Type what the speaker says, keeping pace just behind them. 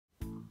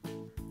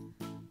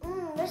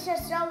This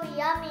is so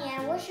yummy.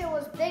 I wish it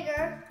was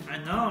bigger. I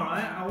know,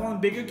 right? I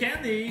want bigger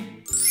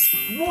candy.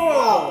 Whoa!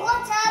 Whoa,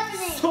 what's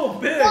happening? So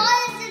big.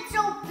 Why is it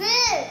so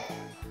big?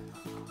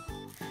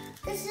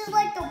 This is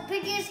like the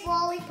biggest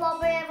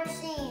lollipop I've ever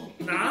seen.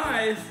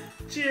 Nice.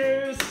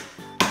 Cheers.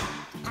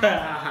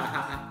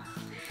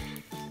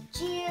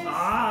 Cheers.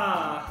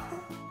 Ah.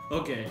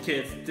 Okay,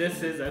 kids,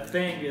 this is, I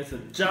think, it's a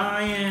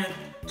giant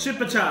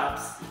Chupa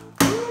Chups.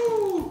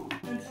 Woo!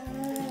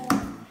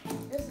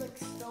 This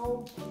looks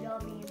so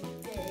yummy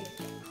and big.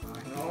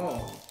 I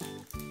know.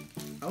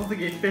 I don't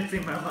think it fits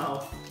in my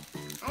mouth.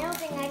 I don't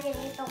think I can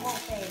eat the whole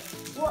thing.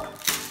 Whoa.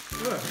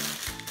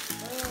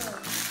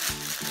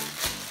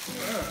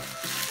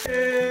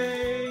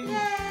 Hey!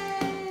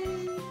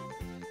 Yay!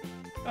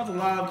 That's a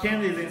lot of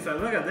candies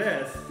inside. Look at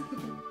this.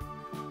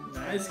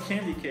 Nice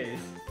candy case.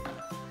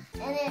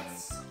 And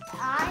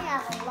I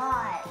have a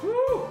lot. Woo!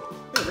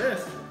 Look at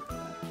this.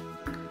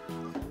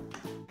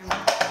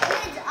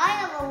 Kids, I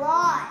have a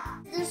lot.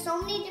 There's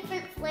so many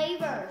different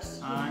flavors.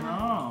 I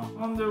know. I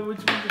wonder which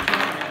one to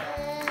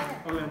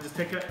try. We're gonna just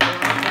take it.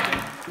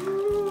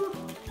 Ooh,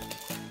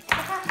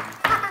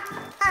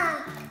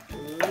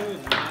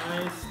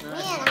 nice.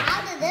 Man,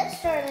 how did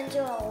this turn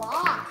into a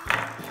lot?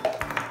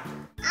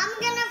 I'm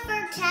gonna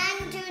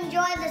pretend to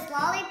enjoy this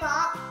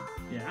lollipop.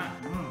 Yeah.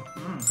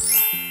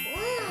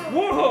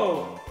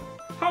 Whoa!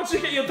 How'd you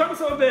get your tongue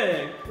so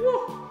big?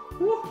 Whoa!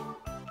 Whoa!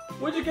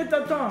 Where'd you get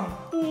that tongue?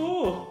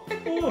 Ooh!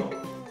 Ooh!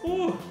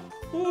 Ooh!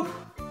 Ooh!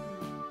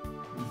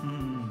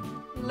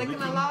 You licking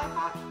a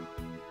lollipop?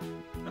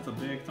 That's a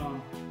big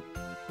tongue.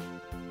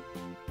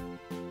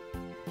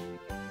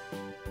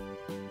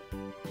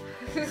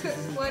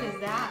 What is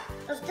that?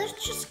 Is this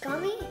just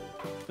gummy?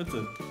 That's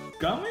a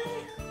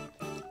gummy?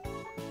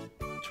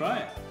 Try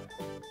it.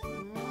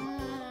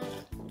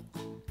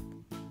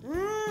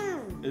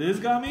 It is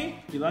gummy?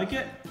 You like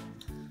it?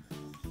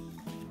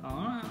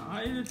 Alright,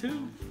 I eat it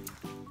too.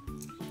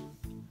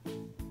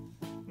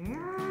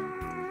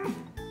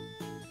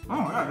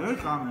 Oh yeah, it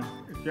is gummy.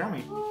 It's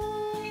yummy.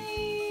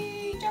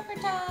 Gummy Joker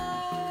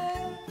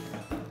Tongue.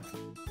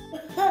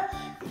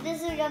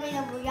 This is gonna be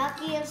the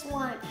yuckiest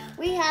one.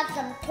 We have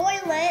some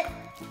toilet.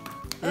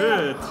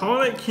 Ew,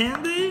 toilet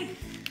candy?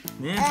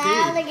 Nasty.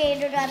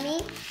 Alligator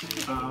gummy.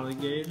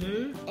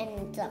 Alligator.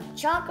 And some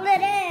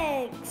chocolate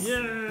eggs.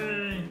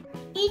 Yay!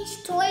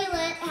 Each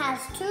toilet has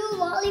 2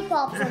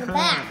 lollipops on the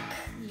back.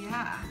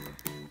 Yeah.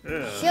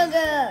 Ew.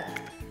 Sugar.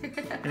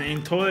 And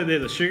in toilet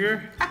there's a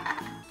sugar?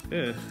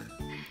 Ew.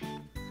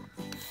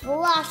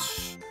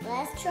 Flush.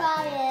 Let's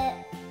try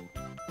it.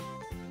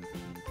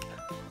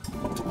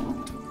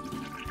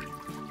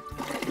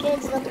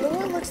 Kids, the blue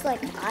one looks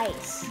like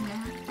ice.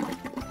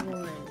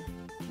 1,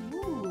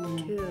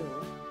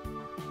 2,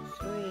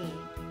 3,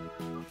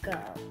 go.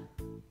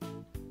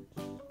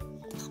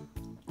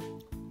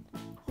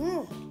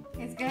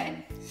 It's good?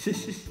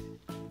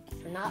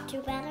 Not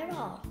too bad at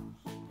all.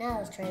 Now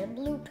let's try the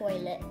blue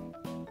toilet.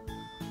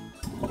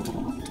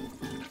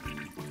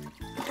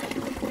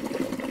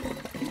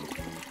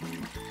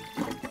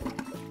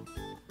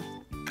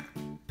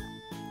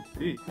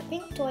 Hey. The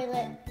pink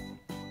toilet.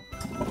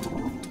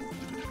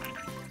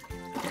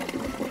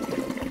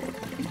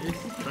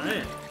 Let's try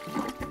it.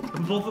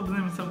 Both of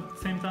them at the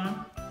same time?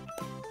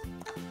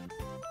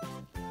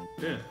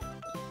 Yeah.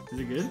 Is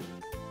it good?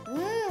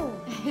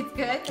 It's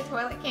good? The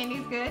toilet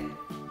candy's good?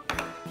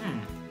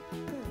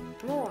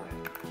 More.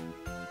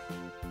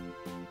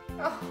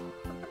 Oh.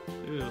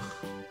 Ew.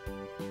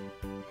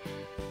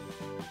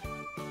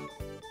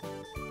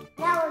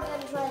 Now we're going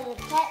to try the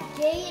pet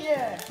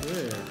gator.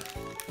 Ew.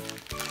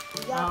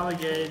 Yuck.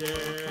 Alligator.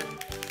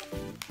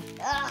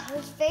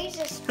 His face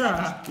is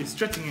stretched. You're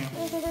stretching him.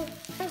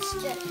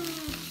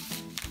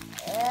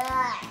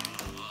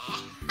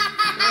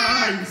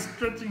 You're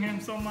stretching him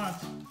so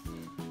much.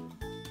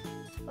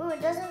 Ooh,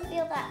 it doesn't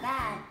feel that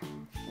bad.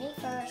 Me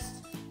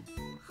first.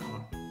 Hold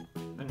on.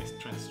 Let me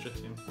try and stretch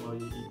him while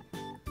you eat.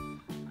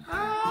 Oh.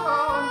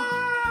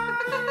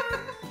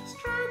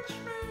 Stretch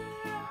me.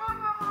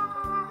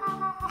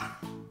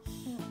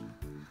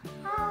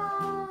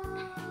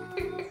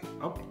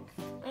 Oh.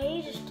 I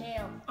ate his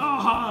tail.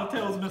 Oh,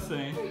 tail's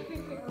missing.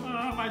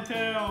 Oh, my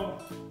tail.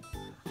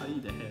 I'll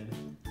eat the head.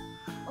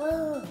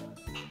 Ooh,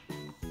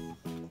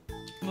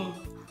 Look.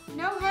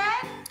 No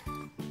head?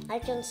 I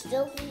can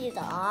still see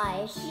the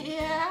eyes.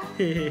 Yeah.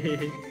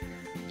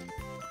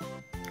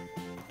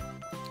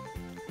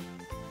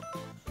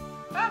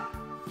 Oh.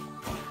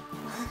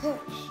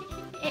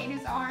 He ate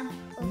his arm.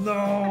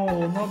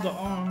 No, not the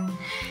arm.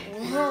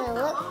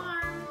 Look.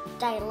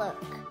 Look.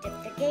 Dip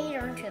the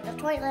gator into the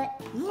toilet.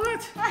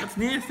 What? That's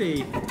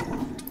nasty.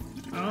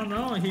 I don't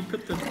know. He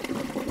put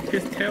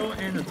his tail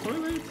in the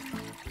toilet.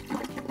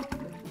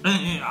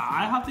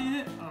 I have to eat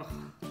it. Ugh.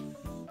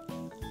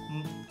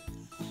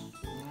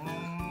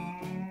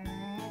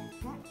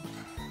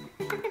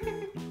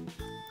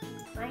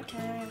 My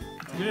turn.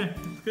 Good.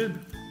 It's good.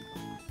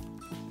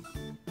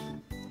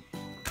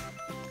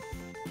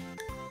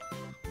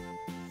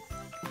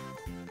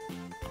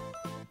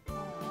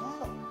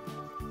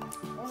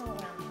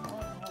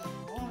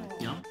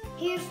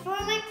 Here's for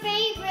my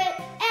favorite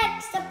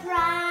extra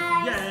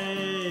prize.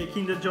 Yay!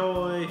 Kinder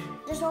Joy.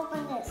 Just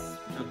open this.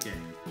 Okay.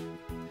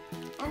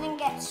 And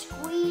then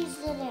squeeze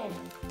it in.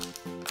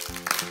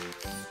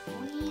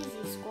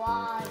 Squeezy,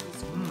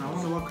 squazy. I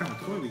wonder what kind of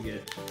toy we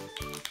get.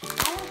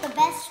 I want the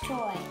best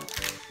toy.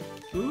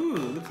 Ooh,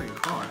 looks like a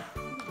car.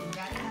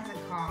 Daddy has a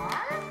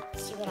car.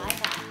 Let's see what I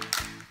got.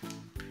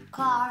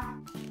 Car.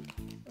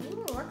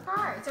 Ooh, what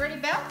car? It's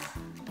already built?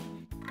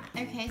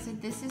 Okay, so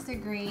this is the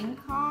green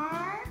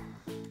car.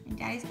 And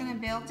Daddy's gonna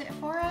build it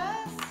for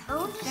us. I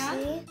want to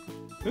Done?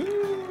 see.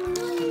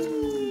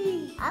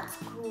 Ooh. That's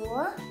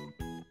cool.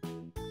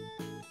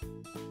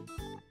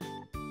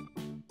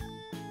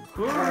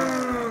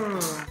 Ooh.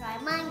 Try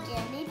mine,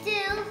 give me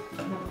two.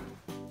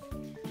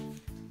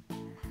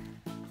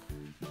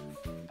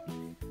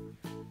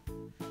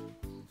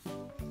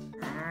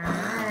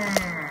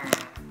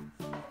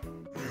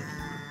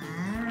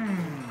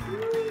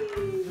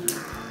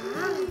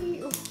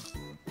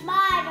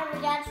 Bye, don't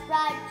forget to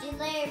subscribe. See you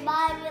later.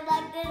 Bye. If you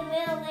like this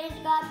video, please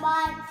subscribe.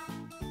 Bye.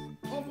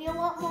 If you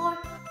want more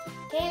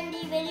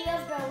candy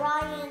videos for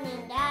Ryan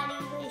and Daddy,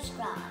 please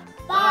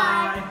subscribe.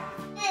 Bye.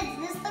 Kids,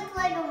 this looks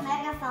like a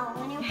megaphone.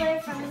 When you put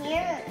it from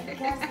here, it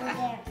goes to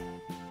there.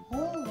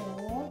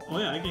 Hello. Oh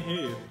yeah, I can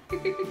hear you.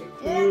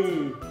 Hey,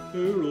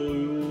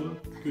 Ryan.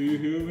 Can you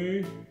hear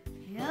me?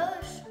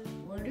 Yes.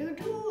 What are you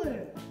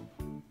doing?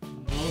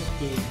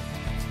 Nothing.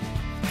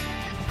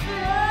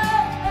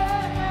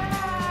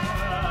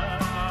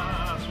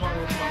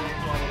 Swallow, swallow,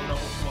 swallow,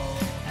 double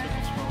swallow,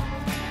 triple swallow.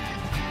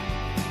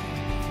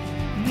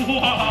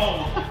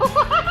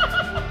 Wow!